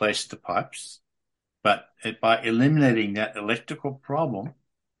have to replace the pipes, but by eliminating that electrical problem,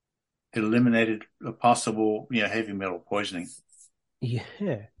 it eliminated a possible, heavy metal poisoning.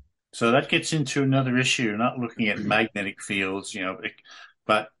 Yeah. So that gets into another issue, not looking at magnetic fields,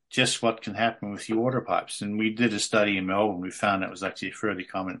 but just what can happen with your water pipes. And we did a study in Melbourne. We found that was actually a fairly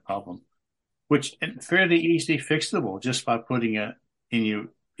common problem, which is fairly easily fixable just by putting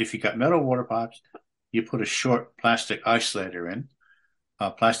if you got metal water pipes, you put a short plastic isolator in, a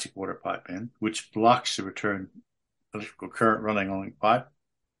plastic water pipe in, which blocks the return electrical current running along the pipe.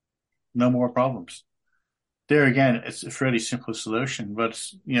 No more problems. There again, it's a fairly simple solution, but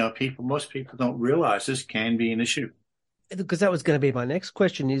most people don't realize this can be an issue. Because that was going to be my next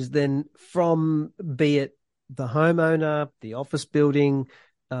question is then from, be it the homeowner, the office building,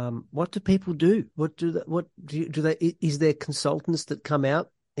 what do people do? Is there consultants that come out,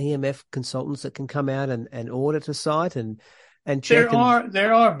 EMF consultants that can come out and audit a site and check?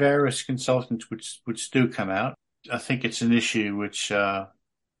 There are various consultants which do come out. I think it's an issue which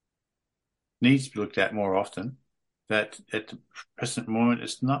needs to be looked at more often. That at the present moment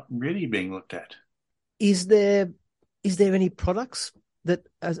it's not really being looked at. Is there any products that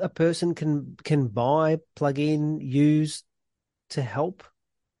as a person can buy, plug in, use to help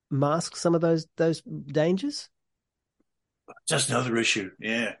mask some of those dangers? Just another issue,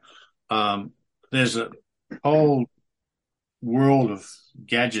 yeah. There's a whole world of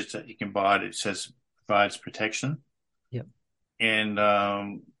gadgets that you can buy that says provides protection. Yep.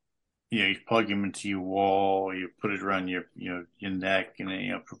 And you plug them into your wall, you put it around your neck, and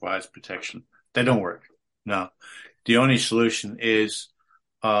it provides protection. They don't work. No. The only solution is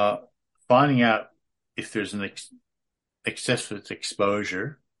finding out if there's an excessive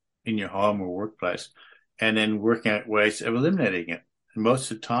exposure in your home or workplace, and then working out ways of eliminating it. And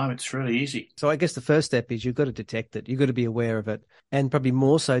most of the time, it's really easy. So I guess the first step is you've got to detect it. You've got to be aware of it. And probably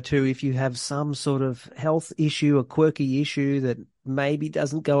more so, too, if you have some sort of health issue, a quirky issue that maybe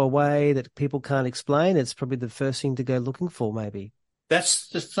doesn't go away, that people can't explain, it's probably the first thing to go looking for, maybe. That's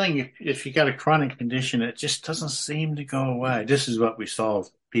the thing. If you got a chronic condition, it just doesn't seem to go away. This is what we saw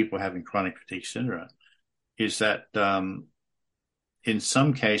with people having chronic fatigue syndrome, is that in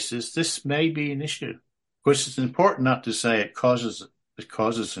some cases, this may be an issue. Of course, it's important not to say it causes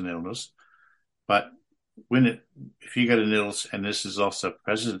an illness, but if you get an illness and this is also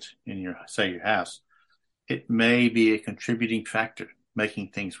present in your house, it may be a contributing factor, making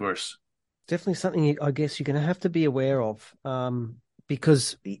things worse. Definitely something I guess you're going to have to be aware of,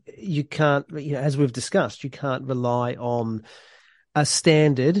 because you can't, as we've discussed, you can't rely on a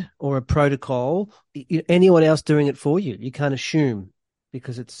standard or a protocol, anyone else doing it for you. You can't assume,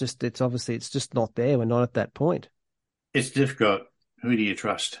 because it's just not there. We're not at that point. It's difficult. Who do you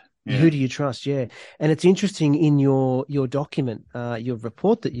trust? Yeah. Who do you trust? Yeah. And it's interesting in your document, your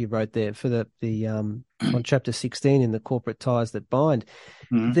report that you wrote there for the on chapter 16 in the corporate ties that bind,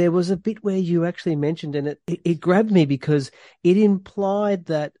 there was a bit where you actually mentioned, and it grabbed me because it implied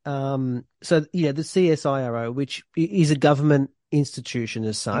that, the CSIRO, which is a government institution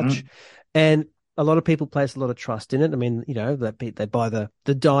as such, and a lot of people place a lot of trust in it. I mean, they buy the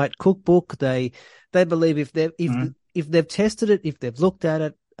diet cookbook. They believe if they've tested it, if they've looked at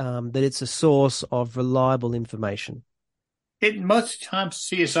it, that it's a source of reliable information. Most times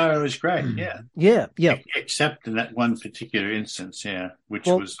CSIRO is great, yeah. Yeah. Except in that one particular instance, which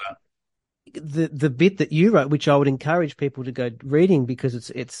was... The bit that you wrote, which I would encourage people to go reading,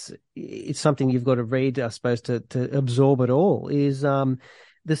 because it's something you've got to read, I suppose, to absorb it all, is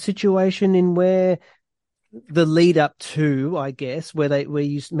the situation in where the lead up to, I guess, where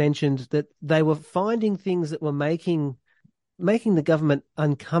you mentioned that they were finding things that were making the government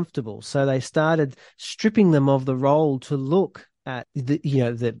uncomfortable. So they started stripping them of the role to look at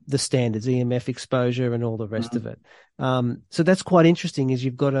the standards, EMF exposure and all the rest of it. So that's quite interesting, is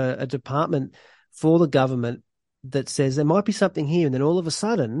you've got a department for the government that says there might be something here. And then all of a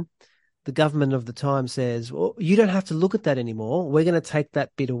sudden, the government of the time says, well, you don't have to look at that anymore. We're going to take that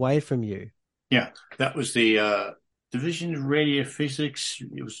bit away from you. Yeah, that was the Division of Radiophysics.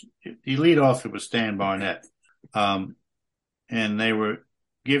 The lead author was Dan Barnett. And they were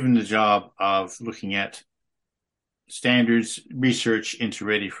given the job of looking at standards research into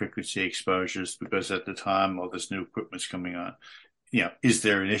radiofrequency exposures, because at the time all this new equipment's coming on. Is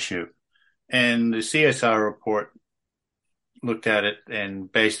there an issue? And the CSR report looked at it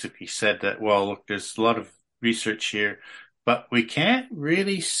and basically said that, well, look, there's a lot of research here, but we can't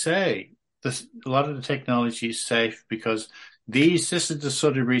really say this. A lot of the technology is safe because this is the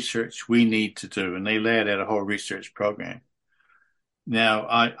sort of research we need to do. And they laid out a whole research program. Now,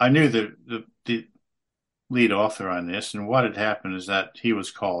 I knew the lead author on this, and what had happened is that he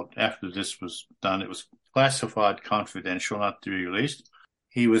was called, after this was done, it was classified confidential, not to be released.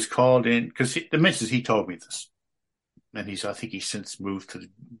 He was called in, because the message, he told me this, and I think he's since moved to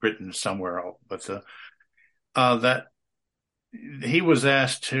Britain somewhere else, but that he was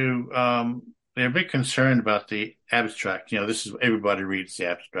asked to, they're a bit concerned about the abstract. This is everybody reads the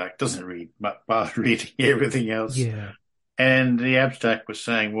abstract, doesn't bother reading everything else. Yeah. And the abstract was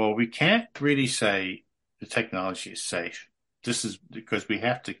saying, well, we can't really say the technology is safe. This is because we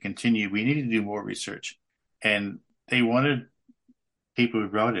have to continue. We need to do more research. And they wanted people who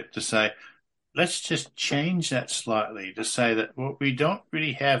wrote it to say, let's just change that slightly to say that, well, we don't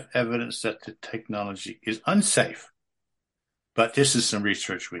really have evidence that the technology is unsafe, but this is some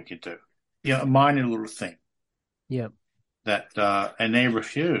research we could do. A minor little thing. Yeah. And they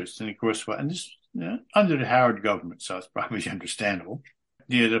refused. And of course, and this, under the Howard government, so it's probably understandable.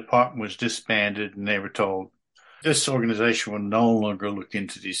 The department was disbanded and they were told this organization will no longer look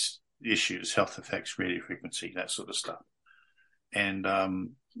into these issues, health effects, radio frequency, that sort of stuff. And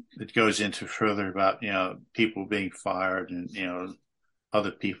it goes into further about, people being fired and,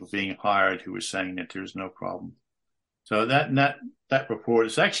 other people being hired who were saying that there's no problem. So that report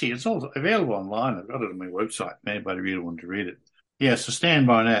is actually, it's all available online. I've got it on my website if anybody really wanted to read it. Yeah, so Stan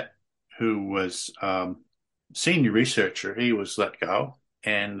Barnett, who was senior researcher, he was let go.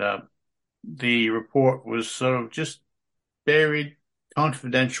 And the report was sort of just buried,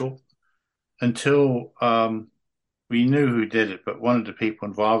 confidential, until we knew who did it. But one of the people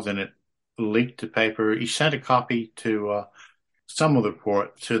involved in it leaked the paper. He sent a copy to some of the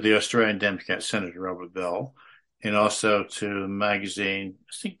report to the Australian Democrat Senator Robert Bell, and also to the magazine,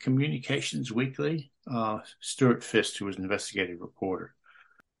 I think Communications Weekly, Stuart Fist, who was an investigative reporter.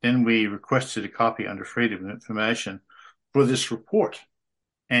 Then we requested a copy under Freedom of Information for this report.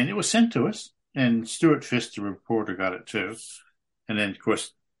 And it was sent to us, and Stuart Fist, the reporter, got it too. And then, of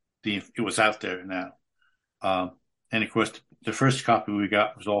course, it was out there now. And of course, the first copy we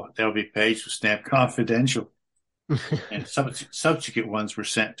got was all LB page was stamped confidential. And subsequent ones were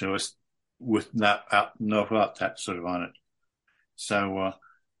sent to us with no about that sort of on it. So,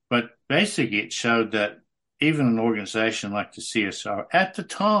 but basically it showed that even an organization like the CSR at the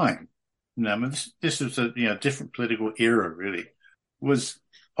time, this was a different political era really, was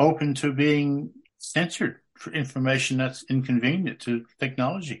open to being censored for information that's inconvenient to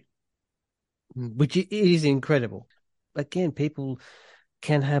technology. Which is incredible. Again, people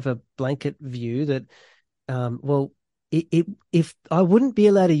can have a blanket view that, if I wouldn't be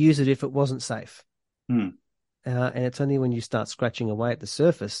allowed to use it if it wasn't safe. And it's only when you start scratching away at the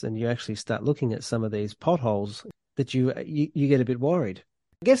surface and you actually start looking at some of these potholes that you get a bit worried.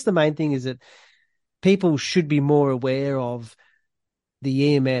 I guess the main thing is that people should be more aware of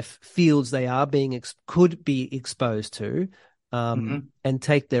the EMF fields they are could be exposed to, and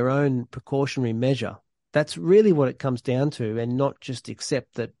take their own precautionary measure. That's really what it comes down to, and not just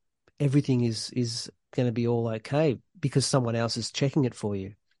accept that everything is going to be all okay because someone else is checking it for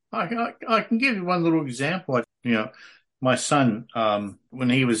you. I can give you one little example. My son,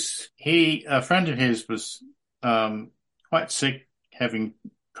 when a friend of his was quite sick, having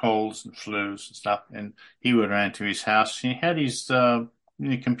colds and flus and stuff, and he went around to his house. And he had his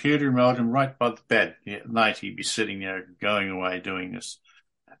computer remote and right by the bed. At night, he'd be sitting there, going away, doing this.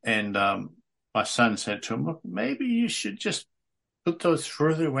 And my son said to him, "Look, maybe you should just put those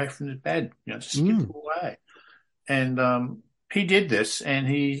further away from the bed. Just get them away." And he did this, and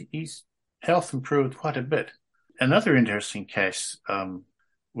his health improved quite a bit. Another interesting case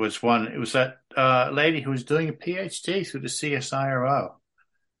was it was that lady who was doing a PhD through the CSIRO.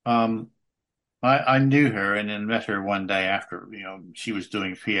 I knew her and then met her one day after, she was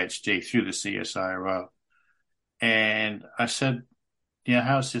doing a PhD through the CSIRO. And I said,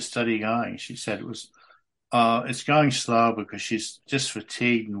 how's this study going? She said it's going slow because she's just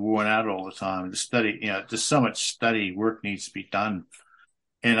fatigued and worn out all the time. The study, there's so much study work needs to be done.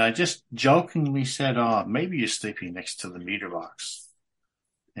 And I just jokingly said, maybe you're sleeping next to the meter box.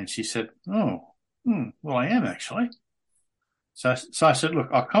 And she said, well, I am actually. So I said, look,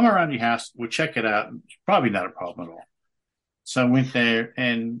 I'll come around your house. We'll check it out. It's probably not a problem at all. So I went there,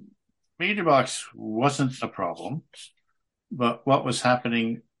 and meter box wasn't a problem. But what was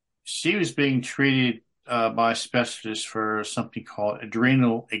happening, she was being treated by a specialist for something called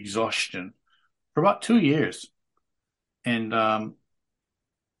adrenal exhaustion for about 2 years. And I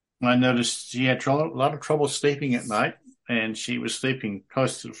noticed she had a lot of trouble sleeping at night, and she was sleeping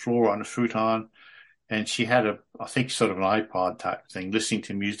close to the floor on a futon. And she had I think sort of an iPod type thing, listening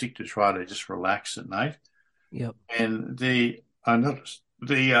to music to try to just relax at night. Yep. And I noticed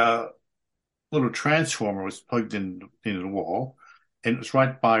the little transformer was plugged into the wall, and it was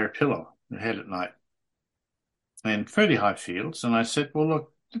right by her pillow, her head at night, and fairly high fields. And I said, well,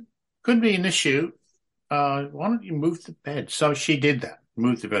 look, it could be an issue. Why don't you move the bed? So she did that,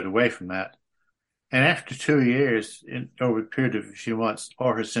 moved the bed away from that. And after 2 years, over a period of a few months,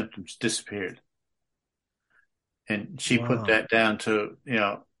 all her symptoms disappeared. And she put Wow. that down to,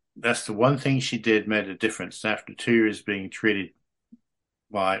 that's the one thing she did made a difference. After 2 years being treated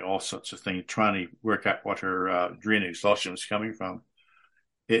by all sorts of things, trying to work out what her adrenal exhaustion was coming from,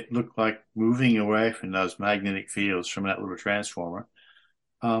 it looked like moving away from those magnetic fields from that little transformer.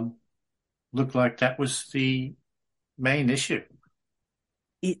 Looked like that was the main issue.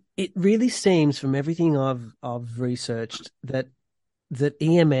 It really seems from everything I've researched that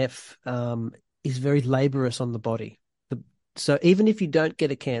EMF is very laborious on the body. So even if you don't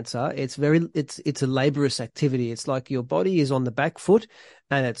get a cancer, it's a laborious activity. It's like your body is on the back foot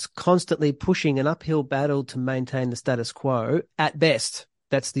and it's constantly pushing an uphill battle to maintain the status quo at best.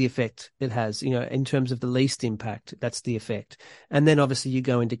 That's the effect it has, in terms of the least impact. That's the effect. And then obviously you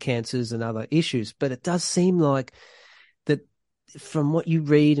go into cancers and other issues. But it does seem like that from what you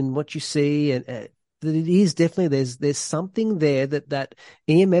read and what you see, and that it is definitely there's something there that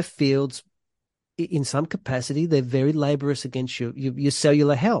EMF fields, in some capacity, they're very laborious against your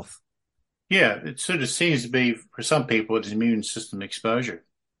cellular health. Yeah, it sort of seems to be, for some people, it's immune system exposure.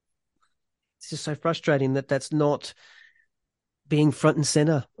 It's just so frustrating that that's not being front and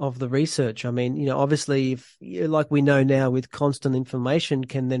center of the research. I mean, obviously, if like we know now, with constant information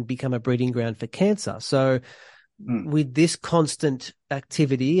can then become a breeding ground for cancer. So with this constant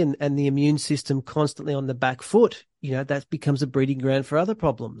activity and the immune system constantly on the back foot, that becomes a breeding ground for other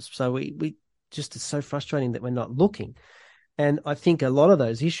problems. So we just, it's so frustrating that we're not looking. And I think a lot of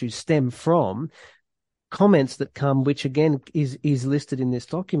those issues stem from comments that come, which again is listed in this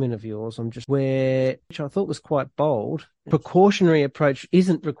document of yours, which I thought was quite bold. Precautionary approach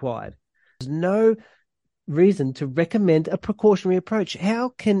isn't required. There's no reason to recommend a precautionary approach. How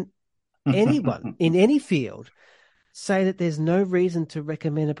can anyone in any field say that there's no reason to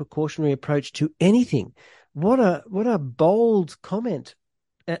recommend a precautionary approach to anything? What a bold comment,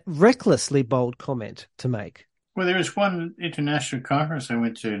 a recklessly bold comment to make. Well, there was one international conference I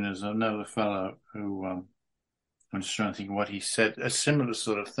went to, and there's another fellow who, I'm just trying to think of what he said, a similar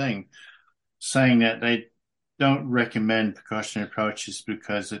sort of thing, saying that they don't recommend precautionary approaches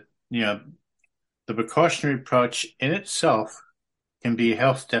because the precautionary approach in itself can be a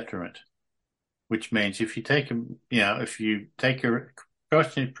health detriment, which means if you take a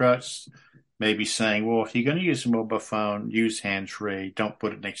precautionary approach, maybe saying, well, if you're going to use a mobile phone, use hands-free, don't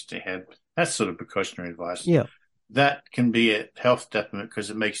put it next to your head. That's sort of precautionary advice. Yeah. That can be a health detriment because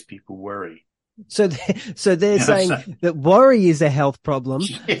it makes people worry. So they're saying that worry is a health problem,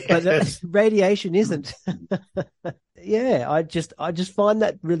 yes, but that radiation isn't. Yeah, I just find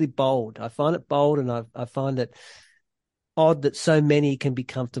that really bold. I find it bold, and I find it odd that so many can be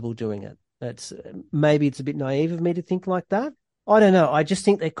comfortable doing it. Maybe it's a bit naive of me to think like that. I don't know. I just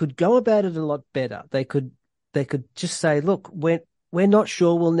think they could go about it a lot better. They could just say, look, we're not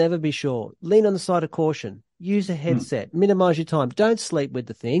sure. We'll never be sure. Lean on the side of caution. Use a headset. Minimize your time. Don't sleep with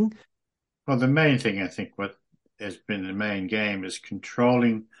the thing. Well, the main thing, I think, what has been the main game is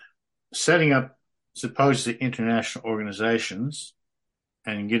setting up supposedly international organizations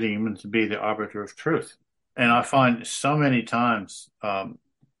and getting them to be the arbiter of truth. And I find so many times, in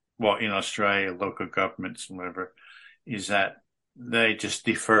Australia, local governments and whatever, is that they just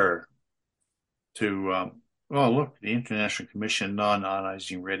defer to, the International Commission on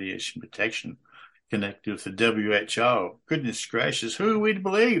Non-Ionizing Radiation Protection connected with the WHO. Goodness gracious, who are we to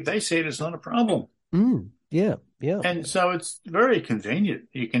believe? They say it's not a problem. Yeah. And so it's very convenient.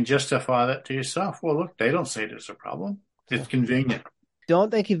 You can justify that to yourself. Well, look, they don't say there's a problem. It's convenient.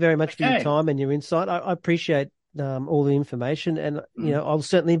 Don, thank you very much for your time and your insight. I appreciate all the information, and I'll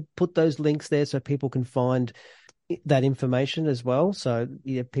certainly put those links there so people can find that information as well. So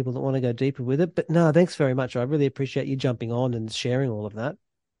people that want to go deeper with it. But no, thanks very much. I really appreciate you jumping on and sharing all of that.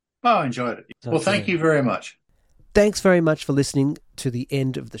 Oh, I enjoyed it. Well, thank you very much. Thanks very much for listening to the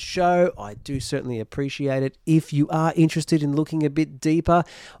end of the show. I do certainly appreciate it. If you are interested in looking a bit deeper,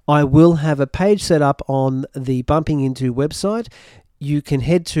 I will have a page set up on the Bumping Into website. You can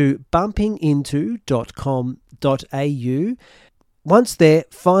head to bumpinginto.com.au. Once there,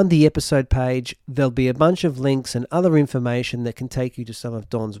 find the episode page. There'll be a bunch of links and other information that can take you to some of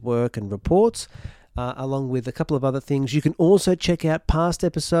Don's work and reports, along with a couple of other things. You can also check out past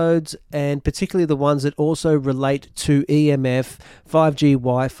episodes, and particularly the ones that also relate to EMF, 5G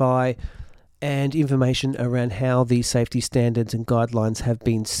Wi-Fi, and information around how the safety standards and guidelines have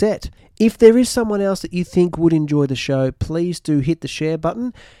been set. If there is someone else that you think would enjoy the show, please do hit the share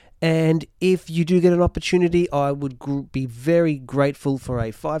button. And if you do get an opportunity, I would be very grateful for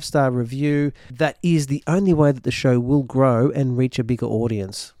a 5-star review. That is the only way that the show will grow and reach a bigger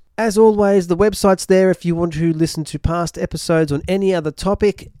audience. As always, the website's there if you want to listen to past episodes on any other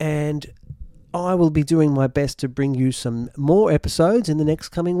topic, and I will be doing my best to bring you some more episodes in the next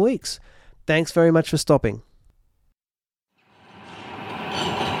coming weeks. Thanks very much for stopping.